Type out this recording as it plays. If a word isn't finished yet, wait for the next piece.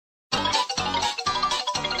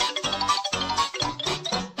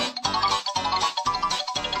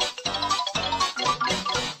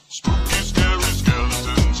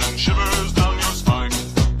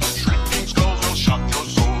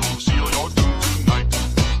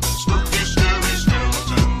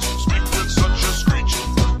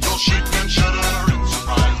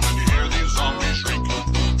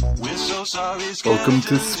Welcome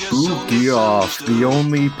to Spooky Off, the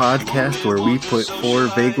only podcast where we put four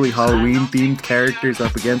vaguely Halloween-themed characters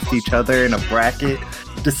up against each other in a bracket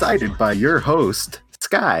decided by your host,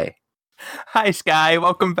 Sky. Hi, Sky.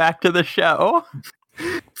 Welcome back to the show.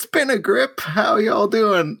 It's been a grip. How y'all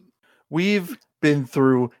doing? We've been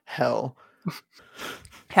through hell.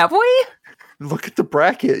 Have we? Look at the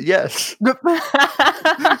bracket. Yes.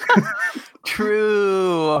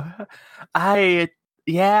 True.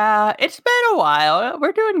 Yeah, it's been a while.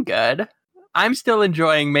 We're doing good. I'm still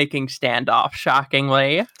enjoying making Standoff,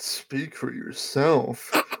 shockingly. Speak for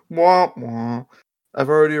yourself. Wah, wah. I've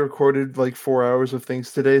already recorded like 4 hours of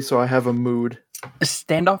things today, so I have a mood.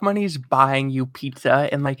 Standoff Money's buying you pizza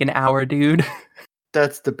in like an hour, dude.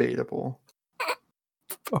 That's debatable.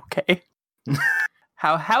 Okay.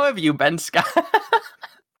 How have you been, Scott?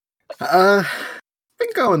 Been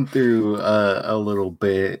going through a little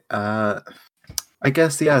bit. I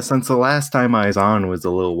guess, yeah, since the last time I was on was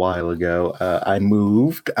a little while ago, I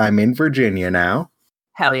moved. I'm in Virginia now.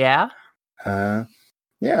 Hell yeah. Yeah,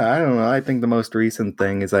 I don't know. I think the most recent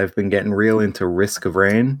thing is I've been getting real into Risk of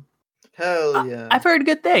Rain. Hell yeah. I've heard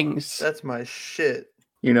good things. That's my shit.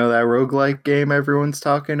 You know that roguelike game everyone's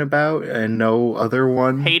talking about and no other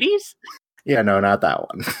one? Hades? Yeah, no, not that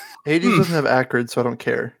one. Hades doesn't have Acrid, so I don't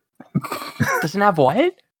care. Doesn't have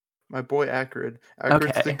what? My boy Acrid. Acrid's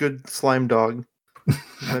Okay. the good slime dog.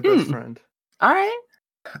 He's my best friend. All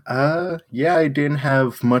right. Yeah, I didn't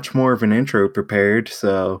have much more of an intro prepared,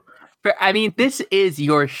 so... But, I mean, this is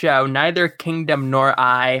your show. Neither Kingdom nor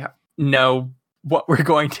I know what we're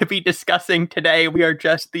going to be discussing today. We are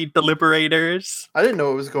just the deliberators. I didn't know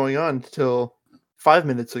what was going on until 5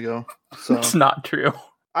 minutes ago. So It's not true.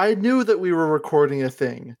 I knew that we were recording a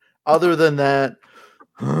thing. Other than that,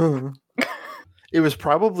 it was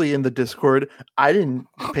probably in the Discord. I didn't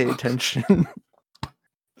pay attention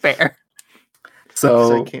Fair. because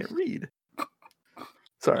So, I can't read.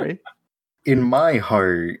 Sorry. in my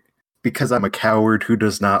heart, because I'm a coward who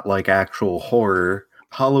does not like actual horror,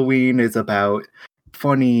 Halloween is about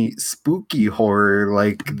funny, spooky horror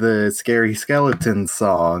like the Scary Skeleton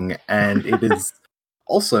song, and it is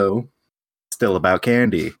also still about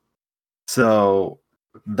candy. So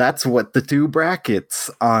that's what the two brackets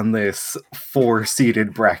on this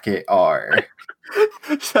four-seated bracket are.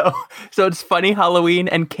 So it's Funny Halloween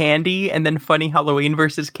and Candy, and then Funny Halloween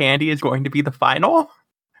versus Candy is going to be the final?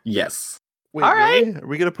 Yes. Wait, All right. really? Are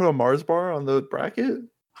we gonna put a Mars bar on the bracket?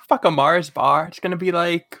 Fuck a Mars bar. It's going to be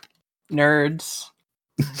like nerds.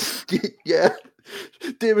 Yeah.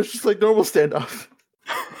 Damn, it's just like normal standoff.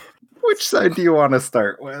 Which side do you want to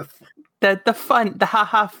start with? The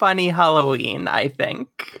haha funny Halloween, I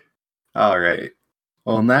think. All right.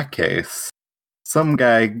 Well, in that case, some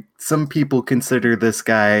people consider this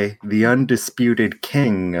guy the undisputed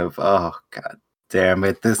king of, oh, god damn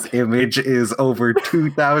it, this image is over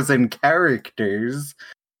 2,000 characters.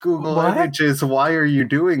 Google What? Images, why are you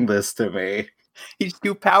doing this to me? He's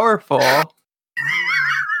too powerful.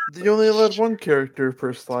 You only allowed one character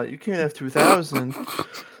per slot. You can't have 2,000.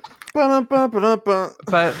 Ba-dum-ba-ba-dum-ba.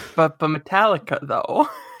 But Metallica though.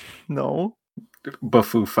 No.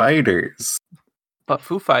 Foo Fighters. But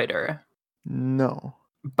Foo Fighter. No.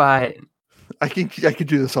 But I could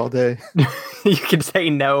do this all day. you can say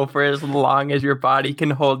no for as long as your body can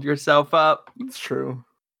hold yourself up. It's true.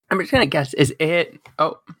 I'm just gonna guess, is it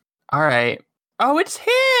all right. Oh, it's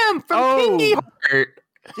him from Oh. Kingy Heart.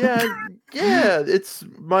 Yeah, it's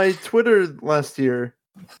my Twitter last year.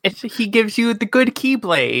 He gives you the good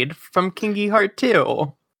Keyblade from Kingy Heart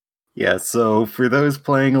 2. Yeah, so for those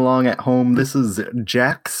playing along at home, this is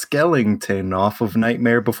Jack Skellington off of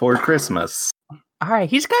Nightmare Before Christmas. Alright,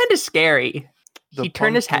 he's kinda scary. The He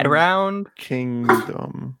turned his head Pumpkin around.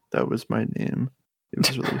 Kingdom. That was my name. It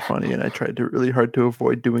was really funny, and I tried really hard to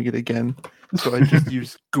avoid doing it again. So I just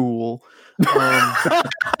used Ghoul.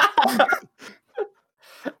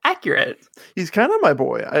 Accurate. He's kind of my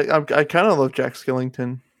boy. I kind of love Jack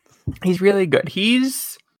Skellington. He's really good.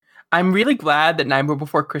 I'm really glad that Nightmare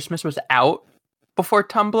Before Christmas was out before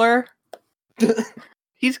Tumblr.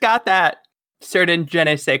 He's got that certain je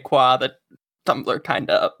ne sais quoi that Tumblr kind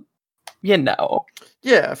of,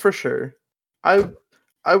 Yeah, for sure. I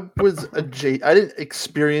was I didn't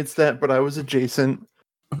experience that, but I was adjacent.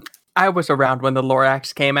 I was around when the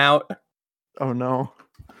Lorax came out. Oh no.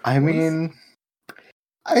 I mean,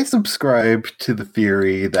 I subscribe to the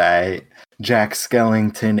theory that Jack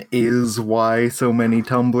Skellington is why so many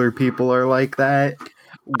Tumblr people are like that.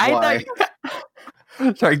 Why?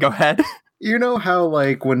 Sorry, go ahead. You know how,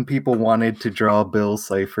 like, when people wanted to draw Bill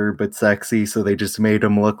Cipher but sexy, so they just made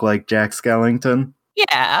him look like Jack Skellington?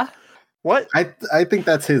 Yeah. What? I think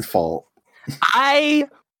that's his fault. I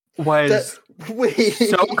was Wait.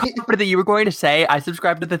 so confident that you were going to say I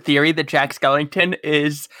subscribe to the theory that Jack Skellington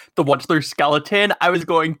is the Once-Ler skeleton. I was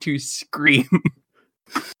going to scream.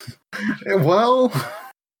 Well,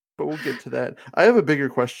 But we'll get to that. I have a bigger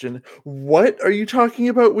question. What are you talking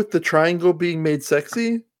about with the triangle being made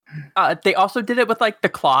sexy? They also did it with like the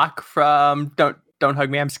clock from Don't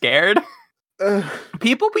Hug Me, I'm Scared.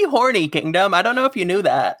 People be horny, Kingdom. I don't know if you knew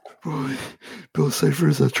that. Boy, Bill Cipher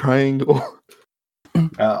is a triangle.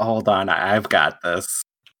 hold on, I've got this.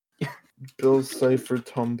 Bill Cipher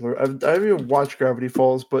Tumblr. I haven't even watched Gravity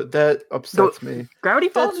Falls, but that upsets me. Gravity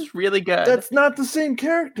Falls is really good. That's not the same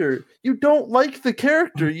character. You don't like the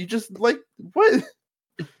character. You just like what?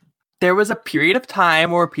 There was a period of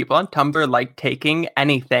time where people on Tumblr liked taking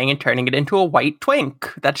anything and turning it into a white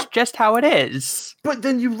twink. That's just how it is. But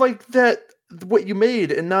then you like that what you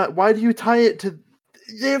made, and not why do you tie it to?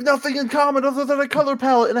 They have nothing in common other than a color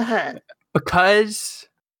palette and a hat. Because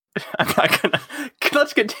I'm not gonna.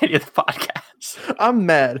 Let's continue the podcast. I'm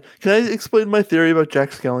mad. Can I explain my theory about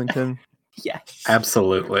Jack Skellington? Yes.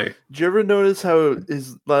 Absolutely. Did you ever notice how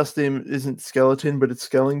his last name isn't Skeleton, but it's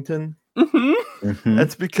Skellington? Mm-hmm. Mhm.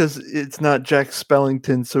 That's because it's not Jack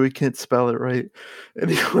Spellington, so he can't spell it right.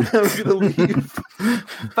 Anyway, I'm gonna leave.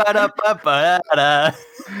 Ba-da-ba-ba-da.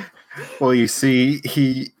 Well, you see,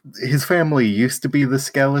 his family used to be the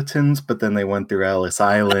Skeletons, but then they went through Ellis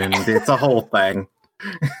Island. It's a whole thing.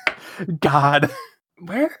 God.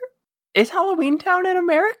 Where is Halloween Town in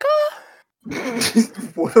America?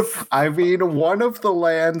 What if I mean, one of the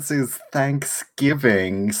lands is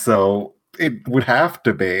Thanksgiving, so it would have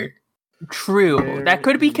to be. True. That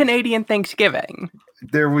could be Canadian Thanksgiving.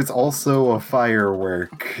 There was also a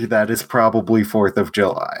firework that is probably 4th of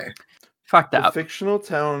July. Fucked the up. fictional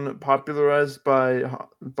town popularized by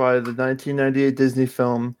the 1998 Disney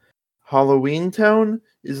film Halloween Town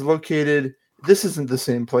is located? This isn't the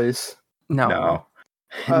same place. No.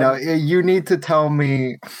 No, you need to tell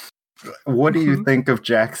me, what do you think of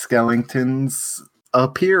Jack Skellington's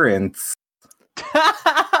appearance?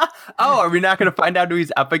 Oh, are we not going to find out who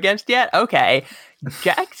he's up against yet? Okay.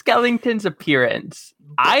 Jack Skellington's appearance.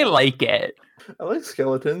 I like it. I like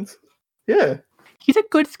skeletons. Yeah. He's a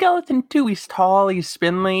good skeleton, too. He's tall, he's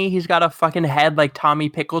spindly, he's got a fucking head like Tommy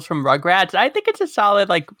Pickles from Rugrats. I think it's a solid,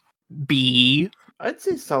 like, B. I'd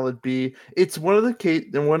say solid B. It's one of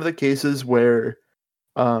the cases where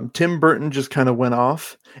Tim Burton just kind of went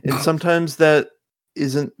off, and sometimes that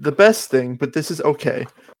isn't the best thing, but this is okay.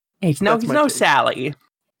 He's That's my no take. Sally.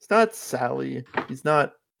 He's not Sally. He's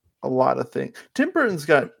not a lot of things. Tim Burton's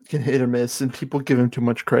can hit or miss, and people give him too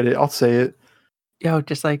much credit. I'll say it. Yo,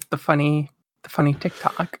 just like the funny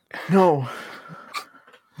TikTok. No.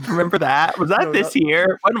 Remember that? Was that No, this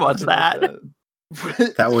year? When was that?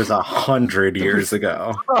 That was 100 years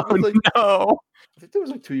ago. Oh, like- no. I think that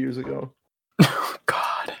was like 2 years ago. Oh,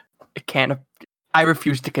 God. I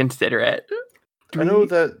refuse to consider it. I know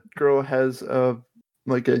that girl has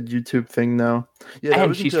like a YouTube thing now. Yeah, that And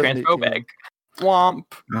was in she's 2018. transphobic. Womp.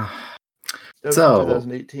 That was So- in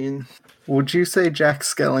 2018. Would you say Jack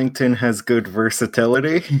Skellington has good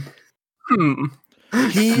versatility?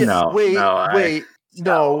 He No, wait.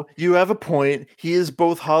 No, you have a point. He is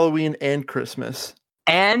both Halloween and Christmas.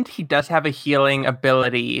 And he does have a healing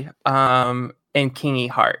ability in Kingy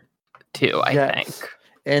Heart, too, I Yes. think.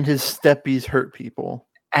 And his steppies hurt people.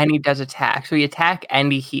 And he does attack. So he attack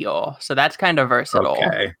and he heal. So that's kind of versatile.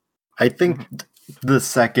 Okay. I think the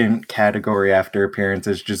second category after appearance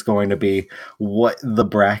is just going to be what the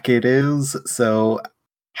bracket is. So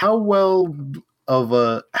how good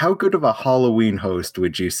of a Halloween host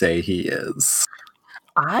would you say he is?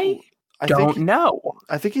 I I don't think know.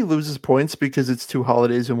 I think he loses points because it's 2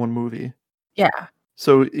 holidays in one movie. Yeah.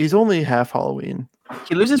 So he's only half Halloween.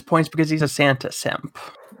 He loses points because he's a Santa simp.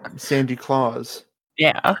 Sandy Claus.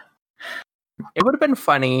 Yeah. It would have been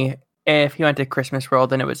funny if he went to Christmas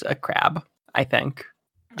World and it was a crab, I think.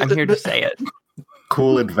 I'm here to say it.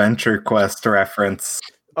 Cool Adventure Quest reference.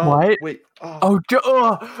 What? Wait. No,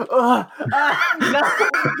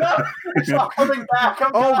 it's not coming back.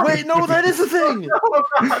 Oh wait, no, that is a thing. Oh,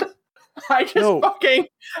 God. I just No. fucking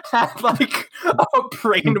had like a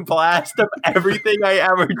brain blast of everything I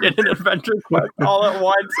ever did in Adventure Quest all at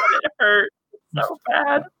once, and it hurt so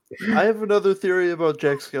bad. I have another theory about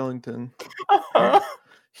Jack Skellington.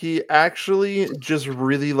 He actually just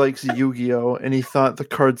really likes Yu-Gi-Oh! And he thought the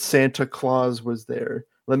card Santa Claus was there.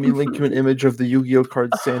 Let me link you an image of the Yu-Gi-Oh!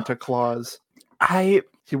 Card Santa Claus.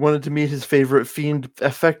 He wanted to meet his favorite fiend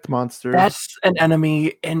effect monster. That's an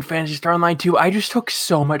enemy in Phantasy Star Online 2. I just took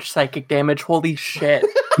so much psychic damage. Holy shit.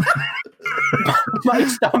 My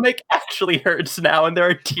stomach actually hurts now, and there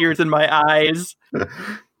are tears in my eyes.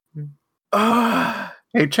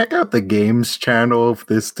 Hey, check out the games channel of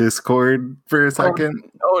this Discord for a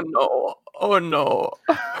second. Oh no! Oh no!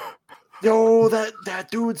 Yo, that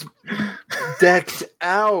dude's decked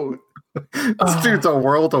out. This dude's a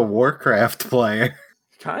World of Warcraft player.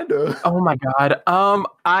 Kinda. Oh my god.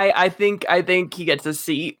 I think he gets a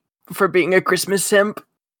C for being a Christmas simp.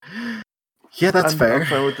 Yeah, that's fair. I'm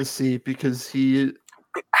fine with the C because he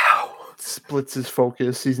Ow. splits his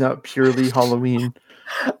focus. He's not purely Halloween.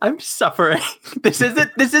 I'm suffering. This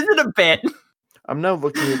isn't a bit. I'm now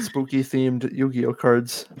looking at spooky themed Yu-Gi-Oh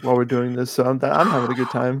cards while we're doing this, so I'm having a good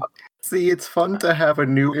time. See, it's fun to have a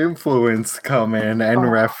new influence come in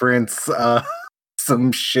and reference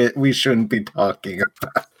some shit we shouldn't be talking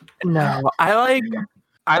about. No, I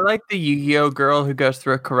like the Yu-Gi-Oh girl who goes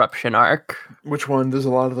through a corruption arc. Which one? There's a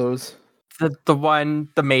lot of those.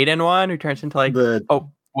 The maiden one who turns into like The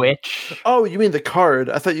witch. Oh, you mean the card?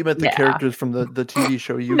 I thought you meant the Yeah. characters from the TV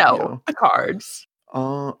show Yu-Gi-Oh. No, the cards.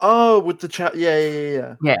 With the chat.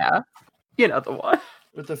 Yeah. Yeah, you know the one.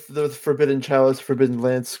 With the Forbidden Chalice, Forbidden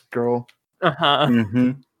Lance girl. Uh-huh.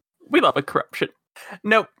 Mhm. We love a corruption.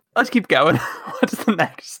 Nope. Let's keep going. What's the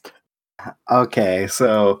next? Okay,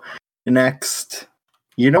 so next,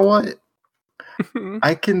 you know what?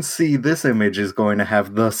 I can see this image is going to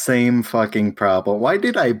have the same fucking problem. Why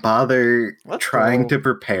did I bother Let's trying go. to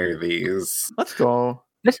prepare these? Let's go.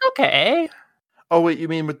 It's okay. Oh wait, you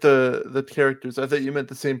mean with the characters? I thought you meant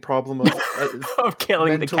the same problem of Of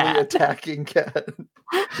killing the mentally cat. attacking cat.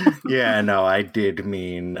 Yeah, no, I did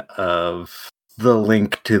mean of the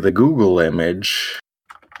link to the Google image.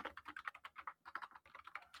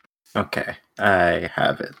 Okay, I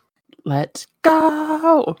have it. Let's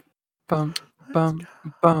go. Bum bum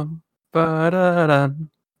bum ba-da-dun,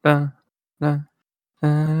 dun, dun,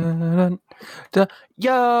 dun, dun.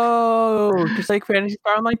 Yo, just like Fantasy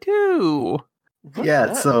Star Online 2. What's Yeah,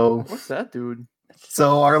 that? so What's that, dude?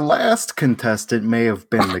 our last contestant may have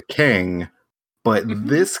been the king, but Mhm.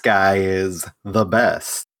 this guy is the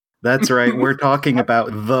best. That's right, we're talking about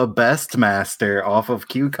the best master off of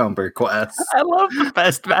Cucumber Quest. I love the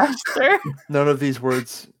best master. None of these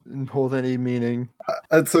words hold any meaning.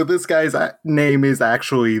 And so this guy's name is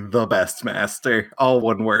actually the best master, all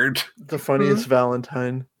one word. The funniest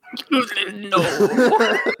Valentine.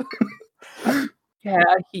 No. Yeah,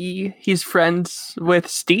 he's friends with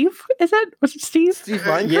Steve. Is it? Was it Steve? Steve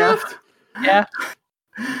Yeah. Minecraft? Yeah.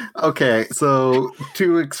 Okay, so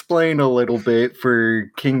to explain a little bit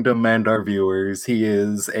for Kingdom and our viewers, he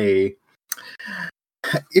is a...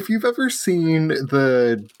 If you've ever seen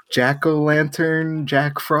the Jack-o'-lantern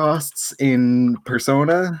Jack Frosts in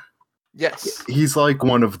Persona, Yes. he's like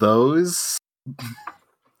one of those.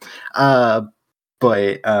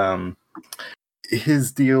 But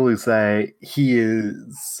his deal is that he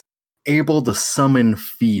is able to summon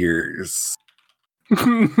fears.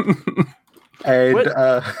 And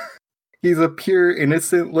What? he's a pure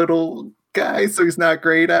innocent little guy, so he's not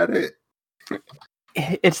great at it.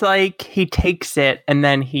 It's like he takes it and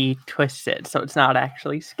then he twists it, so it's not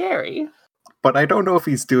actually scary. But I don't know if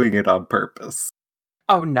he's doing it on purpose.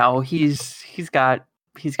 Oh no, he's got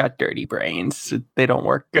dirty brains. They don't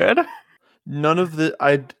work good. None of the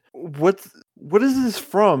what is this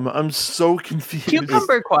from? I'm so confused.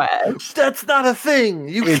 Cucumber Quest. That's not a thing.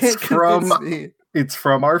 You It's can't from- convince me. It's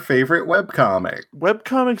from our favorite webcomic.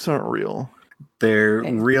 Webcomics aren't real. They're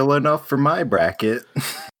Hey. real enough for my bracket.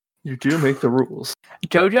 You do make the rules.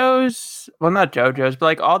 JoJo's, well, not JoJo's, but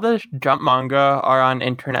like all the Jump manga are on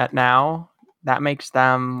internet now. That makes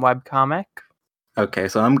them webcomic. Okay,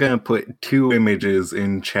 so I'm going to put 2 images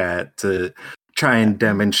in chat to try and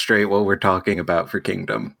demonstrate what we're talking about for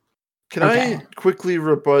Kingdom. Can Okay. I quickly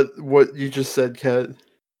rebut what you just said, Kat?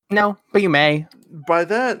 No, but you may. By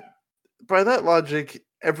that logic,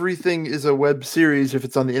 everything is a web series if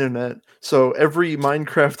it's on the internet. So every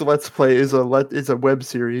Minecraft Let's Play is a web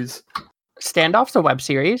series. Standoff's a web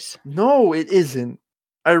series. No, it isn't.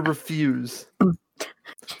 I refuse.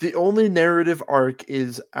 The only narrative arc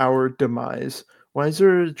is our demise. Why is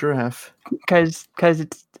there a giraffe? Because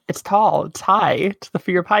it's tall, it's high, it's the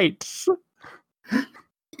fear of heights.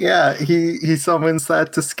 Yeah, he summons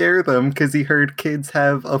that to scare them because he heard kids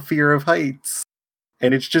have a fear of heights.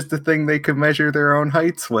 And it's just a thing they could measure their own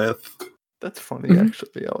heights with. That's funny, Mhm.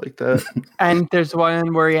 actually. I like that. And there's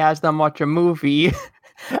one where he has them watch a movie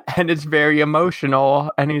and it's very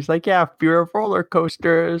emotional. And he's like, yeah, fear of roller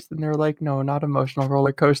coasters. And they're like, no, not emotional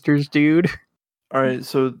roller coasters, dude. All right,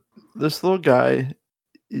 so this little guy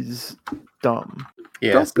is dumb.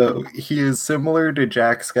 Yeah, so he is similar to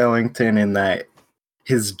Jack Skellington in that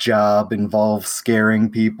his job involves scaring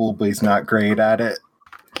people, but he's not great at it.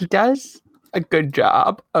 He does a good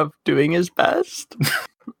job of doing his best.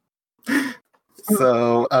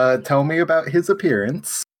 So, tell me about his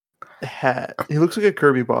appearance. Hat. He looks like a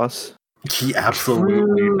Kirby boss. He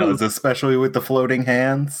absolutely True. does, especially with the floating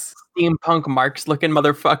hands. Steampunk Marx looking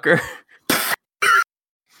motherfucker.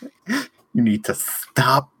 You need to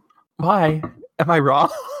stop. Why? Am I wrong?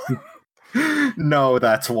 No,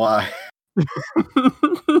 that's why.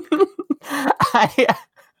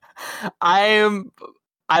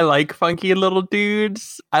 I like funky little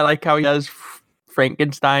dudes. I like how he has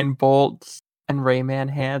Frankenstein bolts and Rayman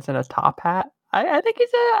hands and a top hat. I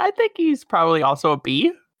think he's probably also a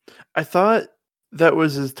B. I thought that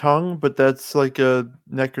was his tongue, but that's like a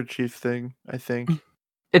neckerchief thing, I think.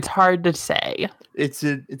 It's hard to say. It's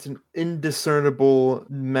an indiscernible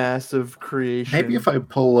massive creation. Maybe if I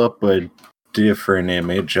pull up a different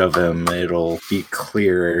image of him, it'll be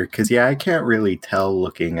clearer. Because, yeah, I can't really tell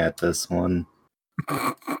looking at this one.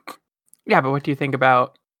 Yeah, but what do you think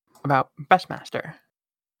about Bestmaster?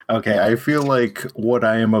 Okay, I feel like what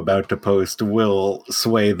I am about to post will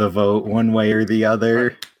sway the vote one way or the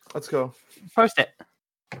other. Let's go. Post it.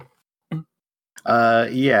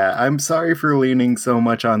 Yeah, I'm sorry for leaning so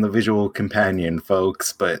much on the visual companion,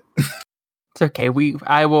 folks, but It's okay.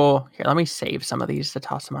 I will. Here, let me save some of these to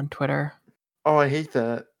toss them on Twitter. Oh, I hate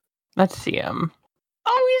that. Let's see him.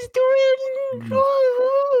 Oh, he's doing.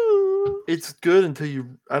 It's good until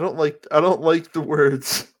you. I don't like the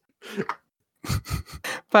words.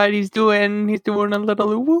 But he's doing a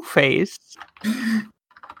little woo face.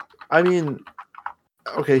 I mean,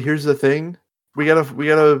 okay. Here's the thing. We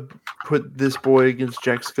gotta put this boy against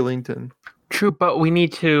Jack Skellington. True, but we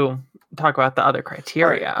need to talk about the other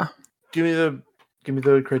criteria. Give me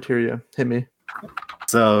the criteria. Hit me.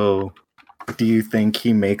 so do you think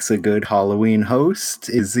he makes a good Halloween host?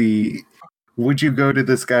 Would you go to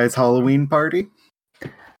this guy's Halloween party?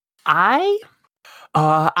 I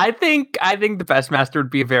think the Bestmaster would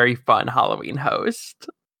be a very fun Halloween host.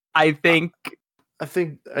 I think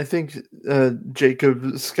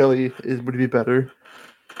Jacob Skelly would be better.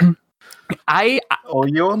 Oh,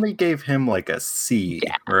 you only gave him like a C,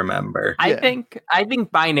 Yeah. remember? I Yeah. think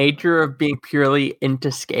by nature of being purely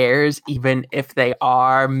into scares, even if they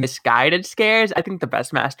are misguided scares, I think the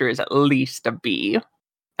Bestmaster is at least a B.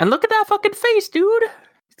 And look at that fucking face, dude.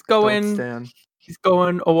 Don't stand. He's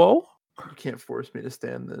going, oh, whoa. You can't force me to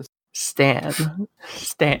stand this. Stand.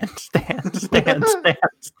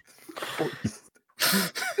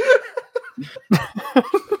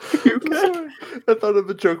 Sorry. I thought of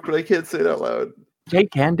a joke, but I can't say it out loud. Jay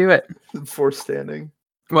can do it. Force standing.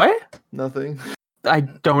 What? Nothing. I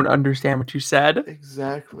don't understand what you said.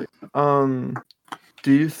 Exactly.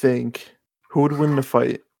 Do you think who would win the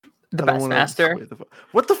fight? The I don't wanna Bestmaster. sway the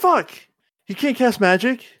what the fuck? He can't cast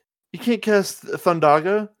magic? He can't cast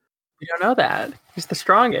Thundaga? You don't know that. He's the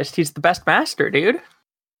strongest. He's the best master, dude.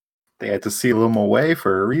 They had to seal him away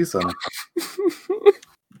for a reason.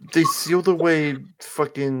 They sealed away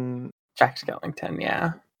fucking Jack Skellington,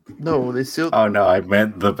 yeah. no, they sealed Oh no, I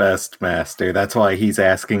meant the best master. That's why he's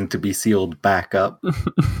asking to be sealed back up.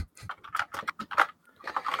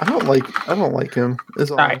 I don't like him,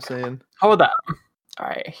 is all I'm Alright. saying. Hold up. All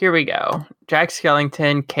right, here we go. Jack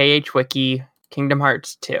Skellington, KH Wiki, Kingdom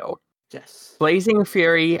Hearts 2. Yes. Blazing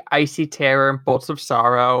Fury, Icy Terror, Bolts of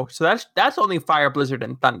Sorrow. So that's only Fire, Blizzard,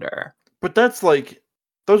 and Thunder. But that's like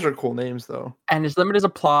those are cool names though. And as limited as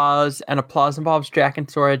Applause, and Applause involves Jack and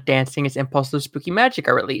Sora dancing as Impulse of Spooky Magic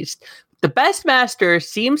are released. The Bestmaster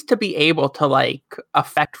seems to be able to like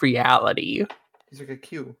affect reality, He's like a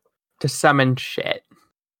Q, to summon shit.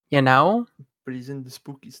 You know? but he's into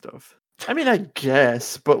spooky stuff. I mean, I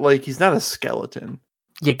guess, but like he's not a skeleton.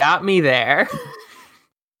 You got me there.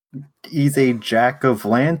 He's a Jack of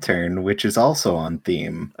Lantern, which is also on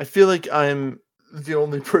theme. I feel like I'm the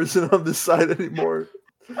only person on this side anymore.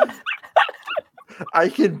 I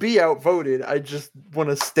can be outvoted. I just want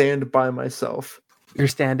to stand by myself. You're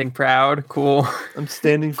standing proud. Cool. I'm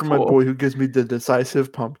standing for my Cool. boy who gives me the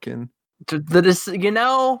decisive pumpkin. The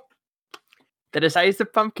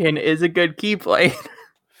Decisive Pumpkin is a good Keyblade.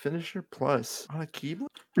 Finisher plus on a keyblade.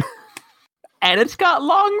 And it's got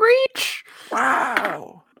long reach.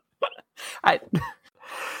 Wow.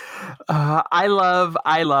 I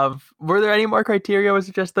love. Were there any more criteria? Was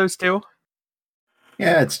it just those two?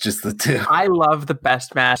 Yeah, it's just the two. I love the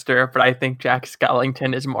Bestmaster, but I think Jack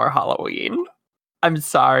Skellington is more Halloween. I'm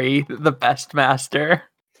sorry, the Bestmaster.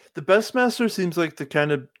 The Bestmaster seems like the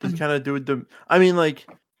kind of dude. I mean, like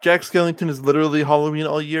Jack Skellington is literally Halloween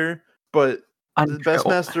all year, but the Untrue.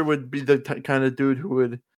 Bestmaster would be the kind of dude who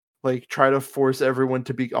would like try to force everyone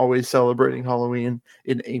to be always celebrating Halloween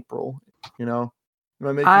in April. You know, am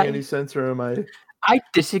I making any sense, or am I? I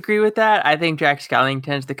disagree with that. I think Jack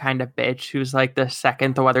Skellington's the kind of bitch who's like the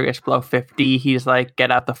second the weather gets below 50, he's like,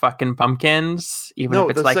 get out the fucking pumpkins, even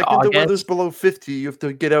if it's the like second August. the weather's below 50, you have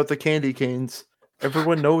to get out the candy canes.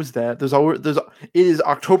 Everyone knows that. It is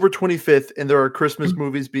October 25th, and there are Christmas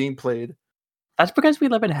movies being played. That's because we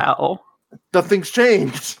live in hell. Nothing's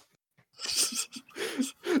changed.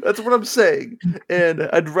 That's what I'm saying. And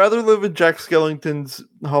I'd rather live in Jack Skellington's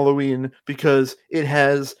Halloween because it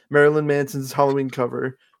has Marilyn Manson's Halloween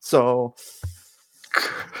cover. So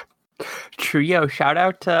Trio, shout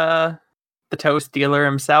out to the toast dealer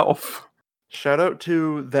himself. Shout out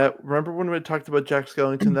to that. Remember when we talked about Jack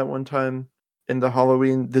Skellington that one time in the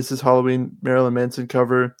Halloween, This Is Halloween Marilyn Manson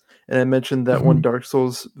cover? And I mentioned that one Dark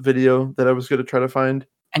Souls video that I was going to try to find.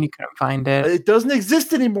 And you couldn't find it. It doesn't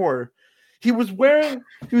exist anymore. He was wearing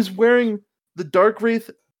the Dark Wraith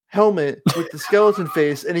helmet with the skeleton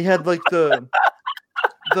face, and he had like the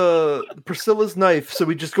Priscilla's knife, so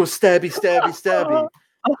we just go stabby, stabby, stabby.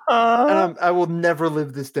 And I will never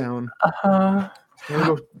live this down. I'm gonna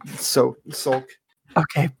go sulk.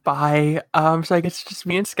 Okay, bye. So I guess it's just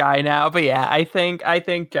me and Sky now. But yeah, I think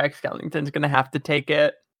Jack Skellington's gonna have to take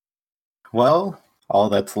it. Well, all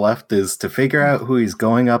that's left is to figure out who he's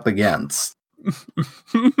going up against.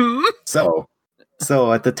 So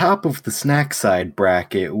at the top of the snack side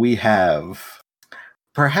bracket, we have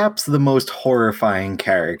perhaps the most horrifying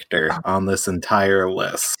character on this entire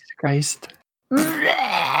list. Christ.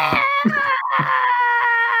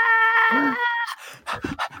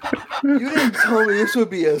 You didn't tell me this would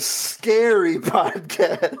be a scary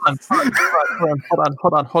podcast.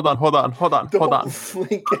 Hold on. Don't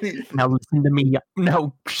blink anything. Now listen to me.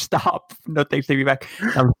 No, stop. No, thanks, take me back.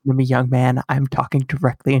 Now listen to me, young man. I'm talking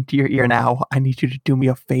directly into your ear now. I need you to do me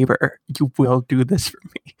a favor. You will do this for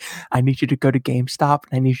me. I need you to go to GameStop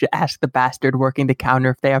and I need you to ask the bastard working the counter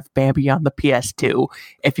if they have Bambi on the PS2.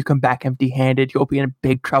 If you come back empty-handed, you'll be in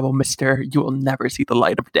big trouble, mister. You will never see the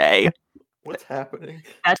light of day. What's happening?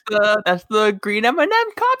 That's the green M&M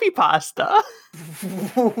copy pasta.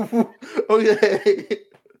 Okay.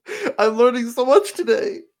 I'm learning so much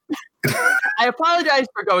today. I apologize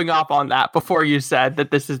for going off on that before you said that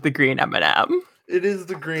this is the green M&M. It is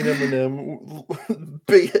the green M&M.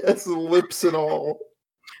 Big ass lips and all.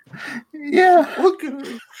 Yeah. Look at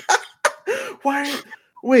her. Why?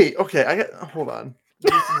 Wait, okay. Hold on.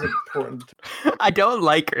 This is important. I don't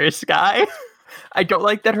like her, Sky. I don't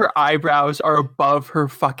like that her eyebrows are above her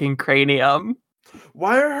fucking cranium.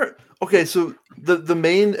 Why are her... Okay, so the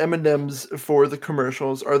main M&Ms for the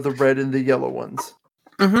commercials are the red and the yellow ones.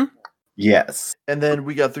 Mm-hmm. Yes. And then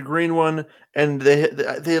we got the green one, and they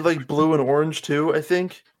have like blue and orange too, I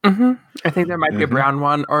think. Mm-hmm. I think there might be a brown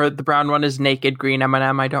one, or the brown one is naked green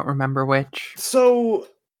M&M. I don't remember which. So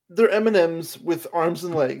they're M&Ms with arms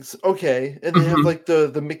and legs. Okay, and they have like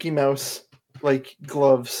the Mickey Mouse like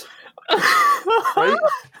gloves. Right?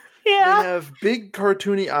 Yeah. They have big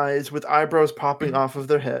cartoony eyes with eyebrows popping off of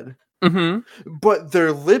their head. Mm-hmm. But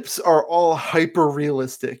their lips are all hyper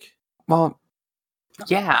realistic. Well,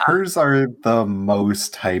 yeah. Hers are the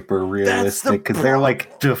most hyper realistic because they're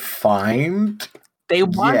like defined. They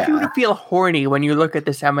want you to feel horny when you look at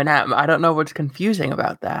this M&M. I don't know what's confusing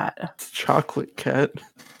about that. It's chocolate, Cat.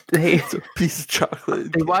 It's a piece of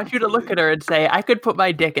chocolate. They want you to look at her and say, I could put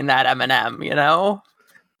my dick in that M&M, you know?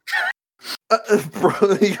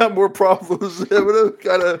 Bro, you got more problems.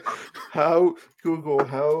 Google,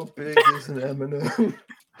 how big is an M&M?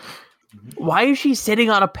 Why is she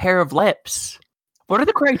sitting on a pair of lips? What are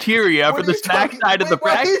the criteria for the snack side of the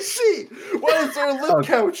bracket? Why is she? Why is there a lip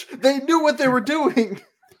couch? They knew what they were doing.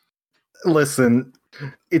 Listen,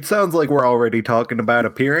 it sounds like we're already talking about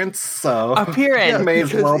appearance, so appearance. May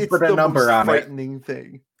as well put a number on it. Frightening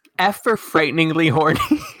thing. F for frighteningly horny.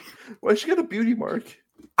 Why she got a beauty mark?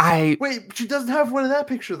 Wait, she doesn't have one in that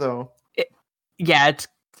picture though. It's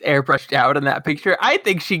airbrushed out in that picture. I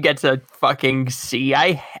think she gets a fucking C.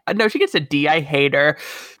 No, she gets a D. I hate her.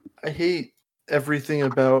 I hate everything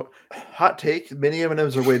about hot take. Mini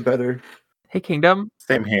M&Ms are way better. Hey, Kingdom.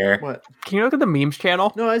 Same here. What? Can you look at the memes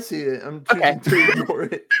channel? No, I see it. I'm choosing to ignore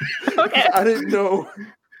it. Okay. I didn't know.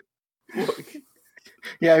 Look.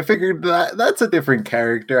 Yeah, I figured that's a different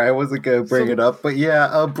character. I wasn't gonna bring it up, but yeah,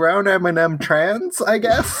 a brown M&M trans, I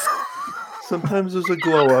guess. Sometimes there's a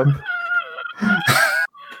glow up.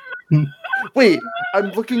 Wait, I'm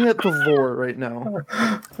looking at the lore right now.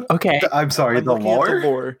 Okay. I'm sorry, the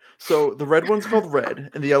lore? So the red one's called red,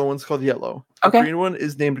 and the yellow one's called yellow. Okay. The green one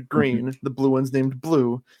is named green. The blue one's named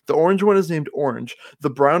blue. The orange one is named orange. The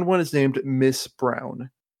brown one is named Miss Brown.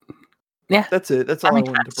 Yeah. That's it. That's all I makes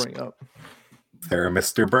wanted to sense. bring up. Is there a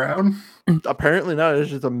Mr. Brown? Apparently not. It's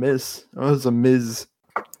just a miss. Oh, it's a Ms.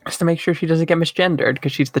 Just to make sure she doesn't get misgendered,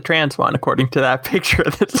 because she's the trans one, according to that picture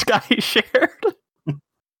that Sky shared.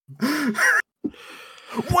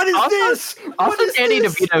 What is this? What Also, is Danny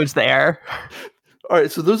this? DeVito's there. All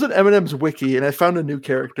right, so there's an Eminem's wiki, and I found a new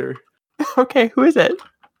character. Okay, who is it?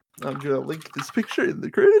 I'm gonna link this picture in the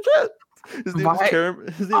creator chat. His name Why- is Karam.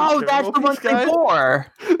 His name Oh, is that's the one they bore.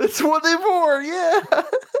 That's what they wore. Yeah.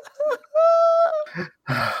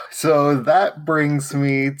 So that brings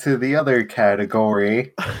me to the other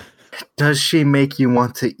category. Does she make you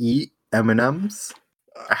want to eat M&Ms?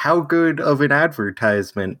 How good of an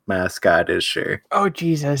advertisement mascot is she? Oh,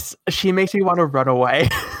 Jesus. She makes me want to run away.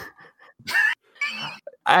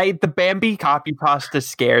 The Bambi copy pasta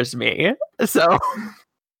scares me. So,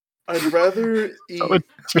 I'd rather eat. so it's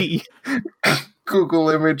tea. Google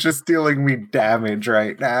image is dealing me damage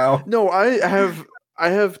right now. No, I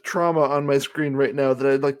have trauma on my screen right now that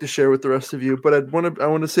I'd like to share with the rest of you. But I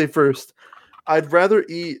want to say first, I'd rather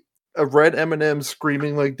eat a red M&M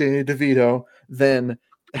screaming like Danny DeVito than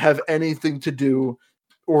have anything to do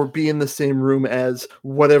or be in the same room as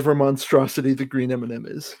whatever monstrosity the green M&M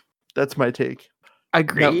is. That's my take.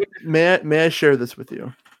 Agreed. Now, may I share this with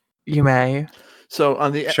you? You may. So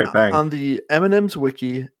on the Sure thing. on the M&M's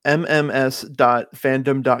wiki,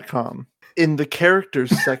 mms.fandom.com, in the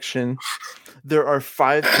characters section, there are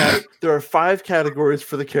five categories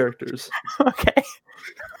for the characters. Okay.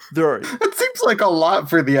 There are That seems like a lot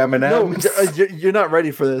for the M&Ms. no, you're not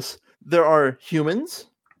ready for this. There are humans,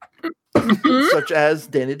 such as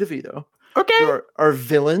Danny DeVito. Okay. There are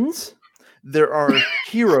villains. There are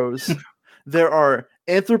heroes. There are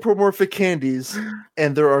anthropomorphic candies,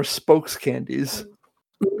 and there are spokes candies.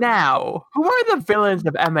 Now, who are the villains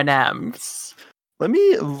of M&M's? Let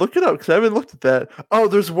me look it up because I haven't looked at that. Oh,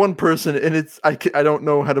 there's one person, and I don't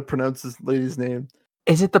know how to pronounce this lady's name.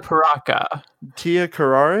 Is it the Paraka? Tia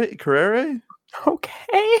Carrere?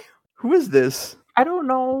 Okay. Who is this? I don't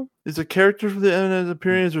know. Is a character from the M&M's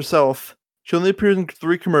appearing as herself. She only appears in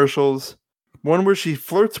 3 commercials. One where she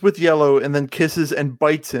flirts with Yellow and then kisses and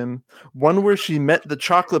bites him. One where she met the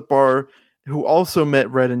chocolate bar, who also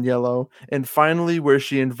met Red and Yellow. And finally, where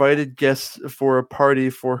she invited guests for a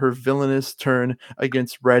party for her villainous turn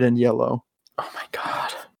against Red and Yellow. Oh my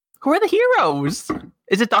god. Who are the heroes?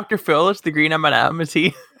 Is it Dr. Phil? It's the green M&M. Is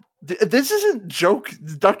he? This isn't joke.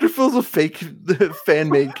 Dr. Phil's a fake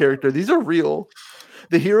fan-made character. These are real.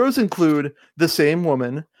 The heroes include the same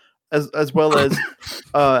woman, as well as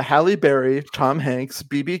Halle Berry, Tom Hanks,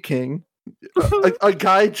 B.B. King, a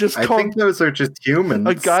guy just I called think those are just humans.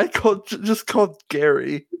 a guy called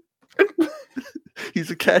Gary.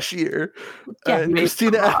 He's a cashier. Yeah, And he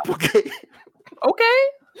Christina made- Applegate. Okay.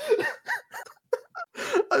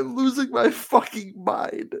 I'm losing my fucking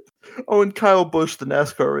mind. Oh, and Kyle Busch, the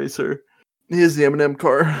NASCAR racer. He has the M&M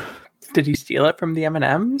car. Did he steal it from the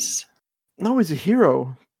M&M's? No, he's a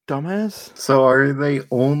hero, dumbass. So are they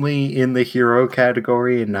only in the hero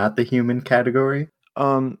category and not the human category?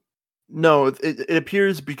 No, it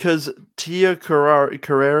appears because Tia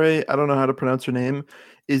Carrere, I don't know how to pronounce her name,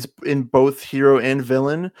 is in both hero and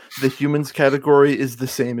villain. The humans category is the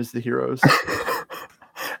same as the heroes.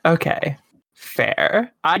 Okay.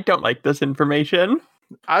 Fair. I don't like this information.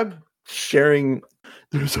 I'm sharing.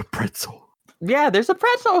 There's a pretzel. Yeah, there's a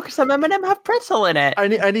pretzel because some M&M have pretzel in it. I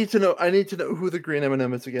need to know who the green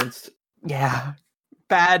M&M is against. Yeah.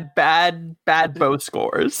 Bad both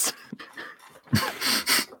scores.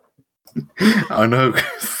 On a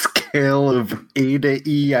scale of A to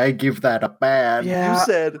E, I give that a bad. Yeah.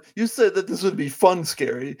 You said that this would be fun,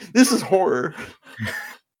 scary. This is horror.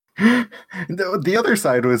 The other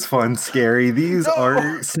side was fun, scary. These No!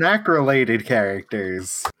 are snack-related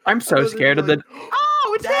characters. I'm so scared of the.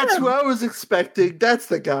 Oh, it's That's him! who I was expecting. That's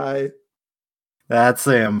the guy. That's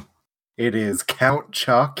him. It is Count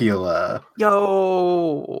Chocula.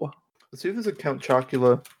 Yo. Let's see if there's a Count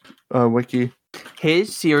Chocula wiki.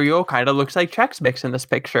 His cereal kind of looks like Chex Mix in this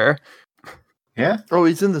picture. Yeah. Oh,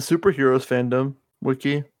 he's in the superheroes fandom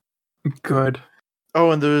wiki. Good.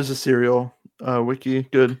 Oh, and there is a cereal wiki.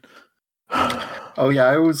 Good. Oh yeah,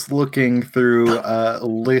 I was looking through a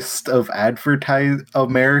list of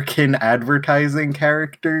American advertising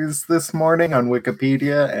characters this morning on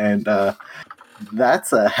Wikipedia, and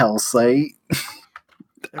that's a hell site.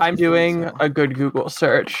 I'm doing a good Google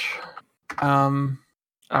search. All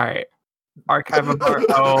right. Archive of Our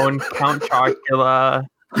Own, Count Chocula.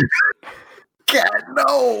 Cat,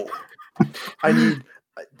 no! I need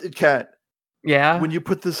Kat. Yeah. When you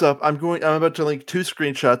put this up, I'm about to link 2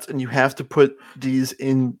 screenshots, and you have to put these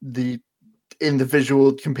in the in the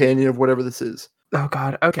visual companion of whatever this is. Oh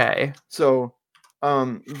God. Okay. So,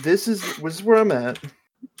 this is where I'm at.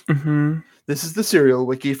 Mm-hmm. This is the cereal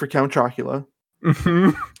wiki for Count Chocula. Mm-hmm.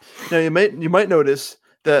 Now you might notice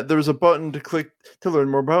that there's a button to click to learn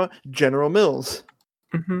more about General Mills.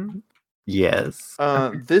 Mm-hmm. Yes.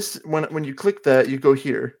 This when you click that, you go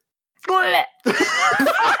here. Oh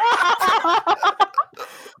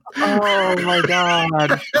my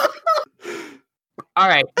God. All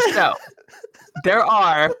right, so there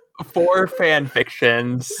are 4 fan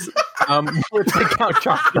fictions with the Count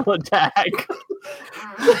Chocula tag.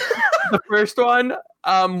 The first one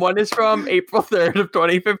is from April 3rd of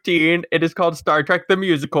 2015. It is called Star Trek the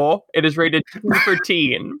Musical. It is rated 2 for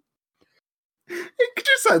teen. Could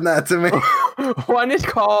you send that to me? One is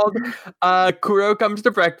called Kuro Comes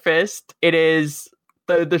to Breakfast. It is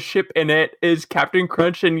the ship in it is Captain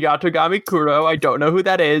Crunch and Yatogami Kuro. I don't know who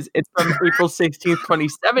that is. It's from April 16th,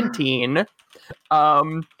 2017.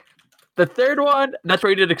 The third one, that's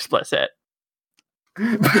rated explicit.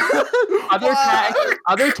 Other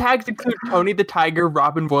tags include Tony the Tiger,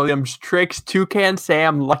 Robin Williams, Trix, Toucan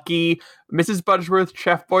Sam, Lucky, Mrs. Buttersworth,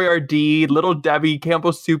 Chef Boyardee, Little Debbie,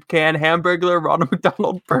 Campbell's Soup Can, Hamburglar, Ronald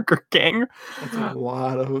McDonald, Burger King. That's a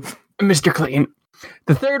lot of Mr. Clean.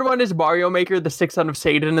 The third one is Mario Maker, The Sixth Son of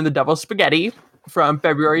Satan, and the Devil's Spaghetti from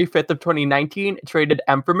February 5th of 2019. It's rated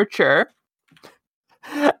M for mature.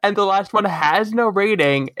 And the last one has no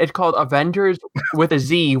rating. It's called Avengers with a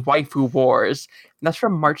Z, Waifu Wars. And that's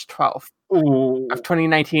from March 12th of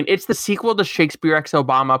 2019. It's the sequel to Shakespeare X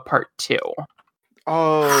Obama Part 2.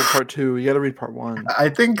 Oh, Part 2. You gotta read Part 1. I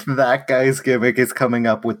think that guy's gimmick is coming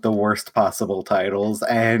up with the worst possible titles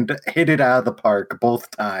and hit it out of the park both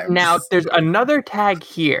times. Now, there's another tag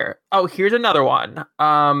here. Oh, here's another one.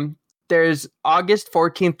 There's August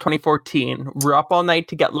 14th, 2014. We're up all night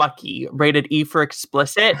to get lucky. Rated E for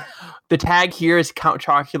explicit. The tag here is Count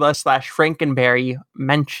Chocula / Frankenberry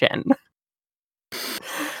mention.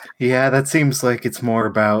 Yeah, that seems like it's more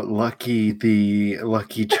about Lucky the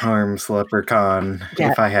Lucky Charms leprechaun,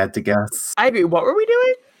 Yeah. if I had to guess. Ivy, what were we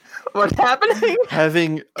doing? What's happening?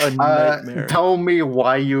 Having a nightmare. Tell me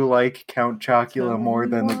why you like Count Chocula more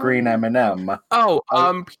than the green M&M. Oh,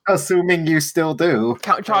 Assuming you still do.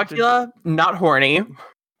 Count Chocula, not horny.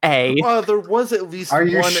 A. Well, there was at least Are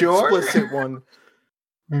you one sure? explicit one.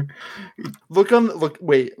 Look on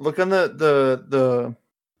the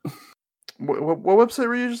what website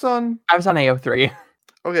were you just on? I was on AO3.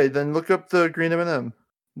 Okay, then look up the green M&M.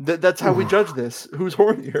 That's how we judge this. Who's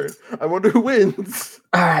hornier? I wonder who wins.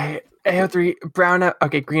 All right, AO3 brown.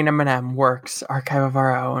 Okay, green M&M works. Archive of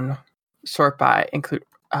our own. Sort by include.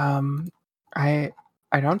 I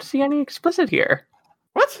don't see any explicit here.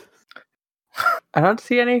 What? I don't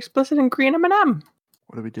see any explicit in green M&M.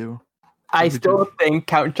 What do we do? I still think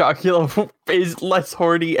Count Chocula is less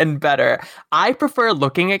horny and better. I prefer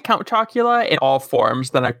looking at Count Chocula in all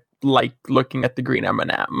forms than I like looking at the green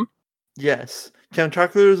M&M. Yes, Count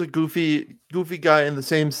Chocula is a goofy guy in the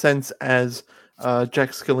same sense as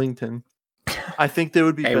Jack Skellington. I think they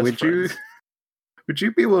would be best friends. Would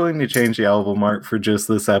you be willing to change the album art for just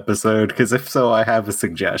this episode? Because if so, I have a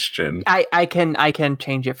suggestion. I can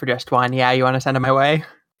change it for just one. Yeah, you want to send it my way?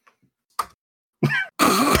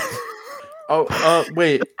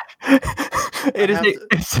 Wait.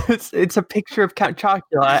 It's a picture of Count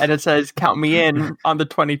Chocula, and it says "Count me in" on the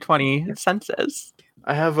 2020 census.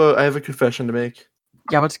 I have a confession to make.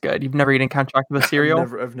 Yeah, what's good? You've never eaten Count Chocula cereal?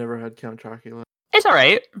 I've never had Count Chocula. It's all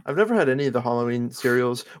right. I've never had any of the Halloween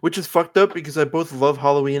cereals, which is fucked up because I both love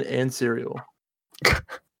Halloween and cereal.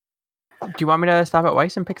 Do you want me to stop at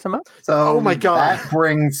Weiss and pick some up? So, oh my god, that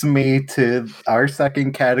brings me to our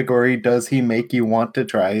second category. Does he make you want to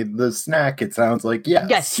try the snack? It sounds like yes.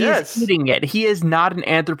 Yes, he is eating it. He is not an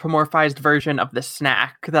anthropomorphized version of the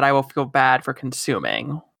snack that I will feel bad for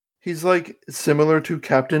consuming. He's like similar to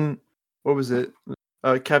Captain. What was it?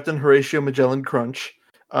 Captain Horatio Magellan Crunch.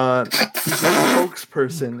 He's a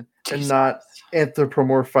spokesperson and not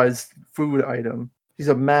anthropomorphized food item. He's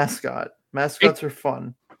a mascot. Mascots are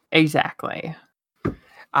fun. Exactly.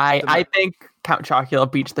 I think Count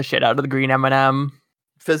Chocula beats the shit out of the green M&M.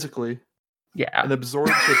 Physically. Yeah. And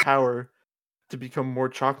absorbs her power to become more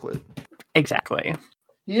chocolate. Exactly.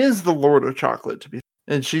 He is the Lord of Chocolate,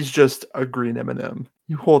 and she's just a green M&M.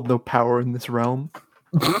 You hold no power in this realm.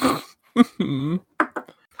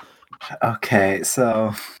 Okay,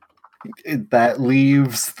 so that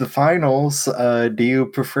leaves the finals. Do you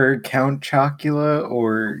prefer Count Chocula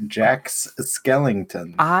or Jack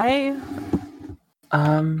Skellington?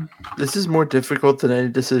 This is more difficult than any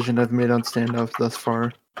decision I've made on standoff thus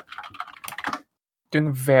far. Doing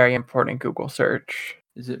a very important Google search.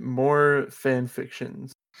 Is it more fan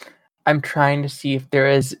fictions? I'm trying to see if there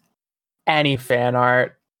is any fan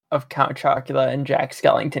art of Count Chocula and Jack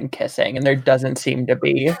Skellington kissing, and there doesn't seem to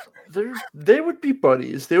be. They would be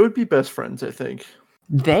buddies. They would be best friends, I think.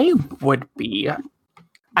 They would be.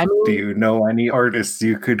 I mean, Do you know any artists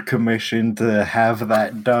you could commission to have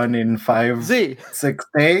that done in 6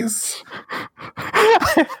 days?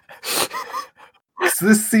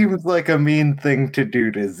 This seems like a mean thing to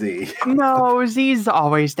do to Z. No, Z's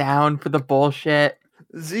always down for the bullshit.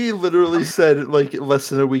 Z literally said like less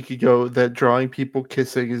than a week ago that drawing people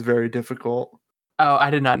kissing is very difficult. Oh, I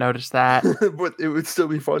did not notice that. But it would still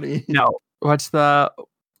be funny. No. Why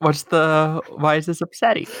is this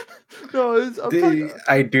upsetting? No,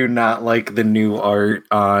 I do not like the new art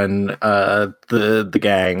on the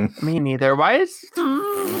gang. Me neither. Why is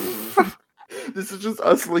this is just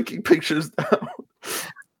us linking pictures now.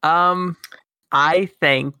 I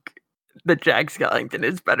think that Jack Skellington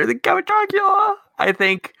is better than Count Chocula. I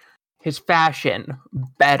think his fashion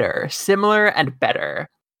better, similar and better.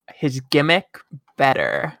 His gimmick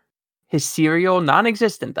better. His cereal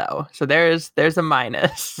non-existent though, so there's a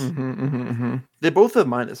minus. They both have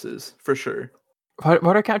minuses for sure.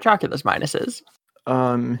 What are Count Chocula's minuses?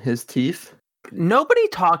 His teeth. Nobody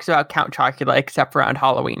talks about Count Chocula except around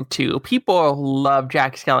Halloween 2. People love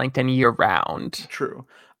Jack Skellington year round. True.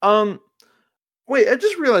 Wait, I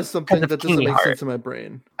just realized something that doesn't make sense in my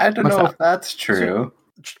brain. I don't know if that's true.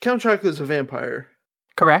 So, Count Chocula is a vampire.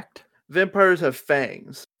 Correct. Vampires have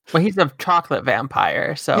fangs. Well, he's a chocolate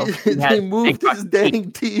vampire, so they moved his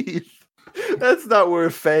dang teeth. That's not where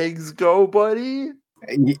fangs go, buddy.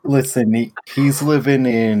 Listen, he's living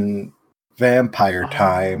in vampire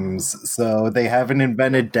times, so they haven't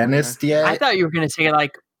invented dentist yet. I thought you were going to say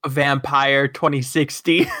like Vampire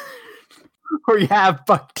 2060, where you have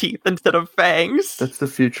buck teeth instead of fangs. That's the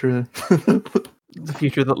future. The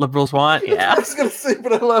future that liberals want. Yeah, I was gonna say,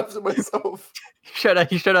 but I laughed at myself.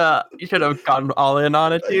 You should have gone all in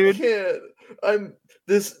on it, dude. I can't.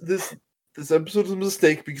 This episode is a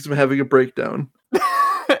mistake because I'm having a breakdown.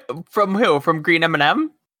 From who? From Green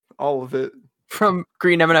M&M? All of it. From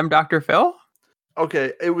Green M&M Dr. Phil?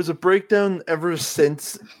 Okay, it was a breakdown ever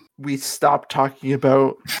since we stopped talking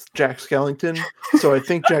about Jack Skellington. So I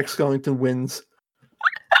think Jack Skellington wins.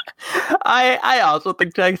 I also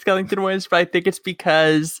think Jack Skellington wins, but I think it's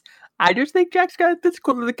because I just think Jack Skellington's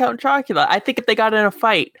cooler than Count Chocula. I think if they got in a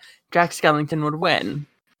fight, Jack Skellington would win.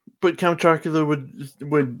 But Count Chocula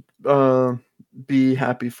would be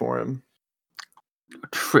happy for him.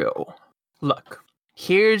 True. Look,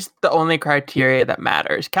 here's the only criteria that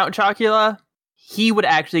matters. Count Chocula, he would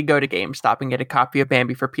actually go to GameStop and get a copy of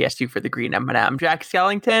Bambi for PS2 for the Green M&M. Jack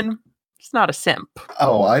Skellington, he's not a simp.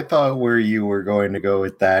 Oh, I thought where you were going to go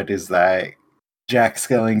with that is that Jack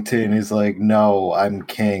Skellington is like, no, I'm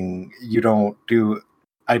king.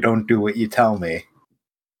 I don't do what you tell me.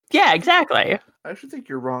 Yeah, exactly. I actually think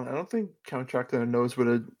you're wrong. I don't think Count Chocula knows what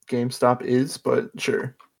a GameStop is, but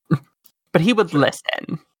sure. But he would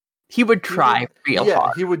listen. He would try real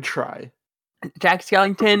hard. He would try. Jack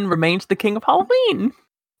Skellington remains the king of Halloween.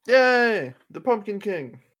 Yay! The Pumpkin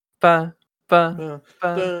King. Ba, ba,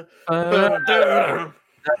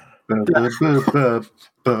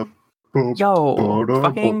 Yo,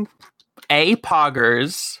 fucking A,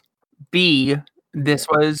 poggers. B, this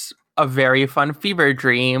was a very fun fever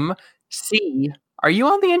dream. C, are you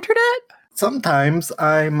on the internet? Sometimes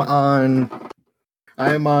I'm on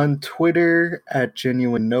Twitter at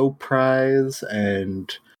Genuine No Prize,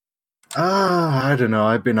 and I don't know.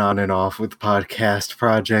 I've been on and off with podcast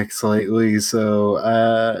projects lately, so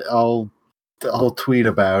I'll tweet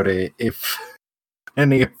about it if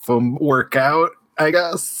any of them work out, I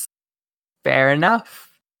guess. Fair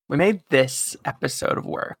enough. We made this episode of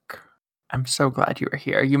work. I'm so glad you were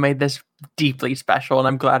here. You made this deeply special, and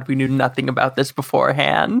I'm glad we knew nothing about this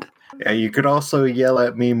beforehand. Yeah, you could also yell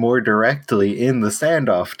at me more directly in the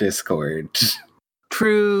Standoff Discord.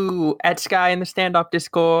 True. At Sky in the Standoff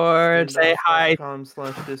Discord. Say hi.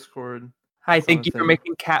 /Discord. Hi, thank you for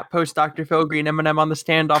making Cat post Dr. Phil Green M&M on the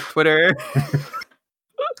Standoff Twitter.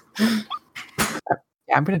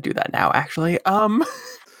 Yeah, I'm going to do that now, actually.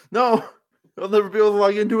 No, I'll never be able to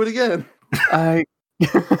log into it again.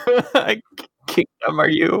 Kingdom, are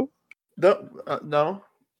you? No.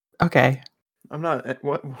 Okay. I'm not.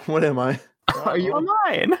 What am I? Are you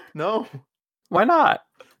online? No. Why not?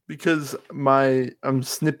 Because I'm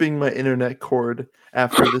snipping my internet cord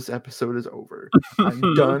after this episode is over.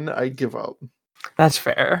 I'm done. I give up. That's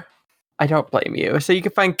fair. I don't blame you. So you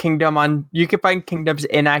can find Kingdom's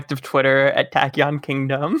inactive Twitter at Tachyon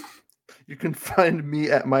Kingdom. You can find me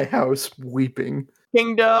at my house weeping.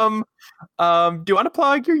 Kingdom. Do you want to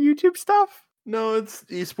plug your YouTube stuff? No, it's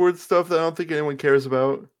esports stuff that I don't think anyone cares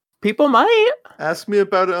about. People might. Ask me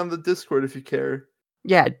about it on the Discord if you care.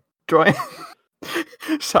 Yeah, join.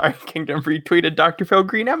 Sorry, Kingdom retweeted Dr. Phil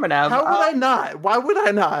Green M&M. How would I not? Why would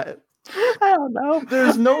I not? I don't know.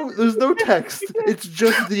 There's no text. It's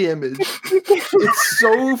just the image. It's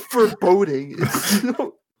so foreboding. It's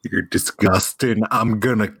so... You're disgusting. I'm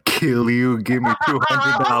gonna kill you. Give me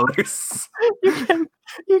 $200.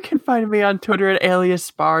 You can find me on Twitter at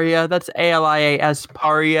aliasparia. That's ALIAS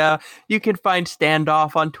Paria. You can find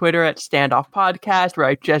Standoff on Twitter at Standoff Podcast, where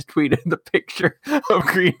I just tweeted the picture of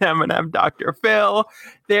Green M&M Dr. Phil.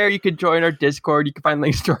 There you can join our Discord. You can find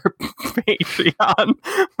links to our Patreon,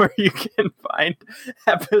 where you can find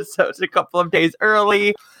episodes a couple of days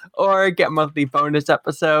early or get monthly bonus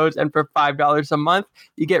episodes. And for $5 a month,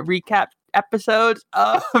 you get recap episodes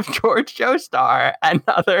of George Joestar and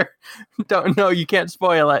other. Don't know, you can't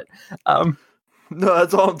spoil it. No,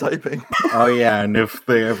 that's all I'm typing. Oh yeah, and if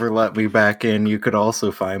they ever let me back in, you could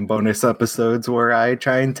also find bonus episodes where I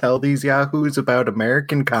try and tell these yahoos about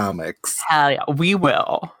American comics. Hell yeah, we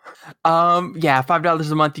will. Yeah,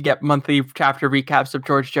 $5 a month, you get monthly chapter recaps of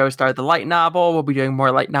George Joestar, the light novel. We'll be doing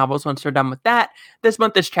more light novels once we're done with that. This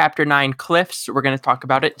month is chapter 9, Cliffs. We're going to talk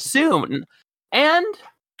about it soon. And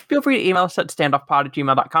feel free to email us at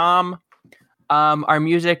standoffpod@gmail.com. Our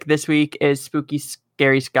music this week is Spooky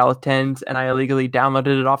Scary Skeletons, and I illegally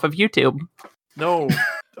downloaded it off of YouTube. No,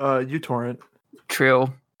 uTorrent.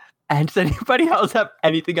 True. And does anybody else have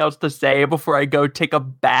anything else to say before I go take a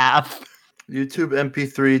bath? YouTube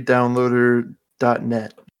MP3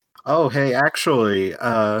 downloader.net. Oh, hey, actually,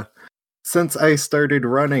 since I started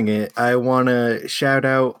running it, I want to shout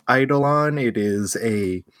out Eidolon. It is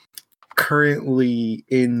a currently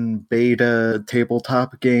in beta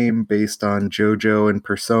tabletop game based on JoJo and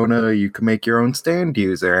Persona. You can make your own stand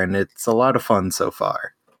user, and it's a lot of fun so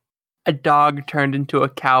far. A dog turned into a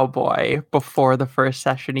cowboy before the first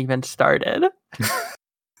session even started.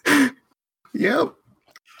 Yep.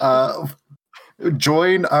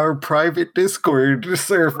 Join our private Discord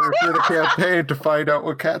server for the campaign to find out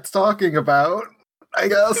what Kat's talking about, I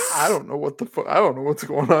guess. I don't know what the fuck. I don't know what's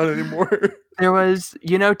going on anymore. There was,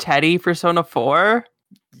 Teddy, Persona 4?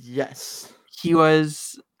 Yes. He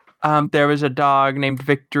was, there was a dog named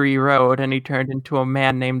Victory Road, and he turned into a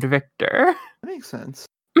man named Victor. Makes sense.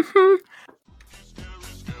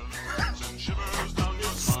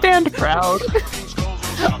 Stand proud.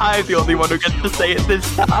 I'm the only one who gets to say it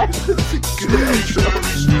this time.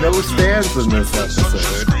 No stands in this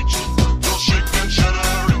episode.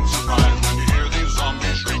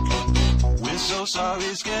 We're so sorry,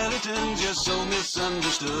 skeletons, you're so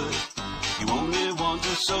misunderstood. You only want to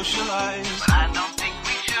socialize, but I don't think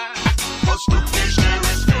we should.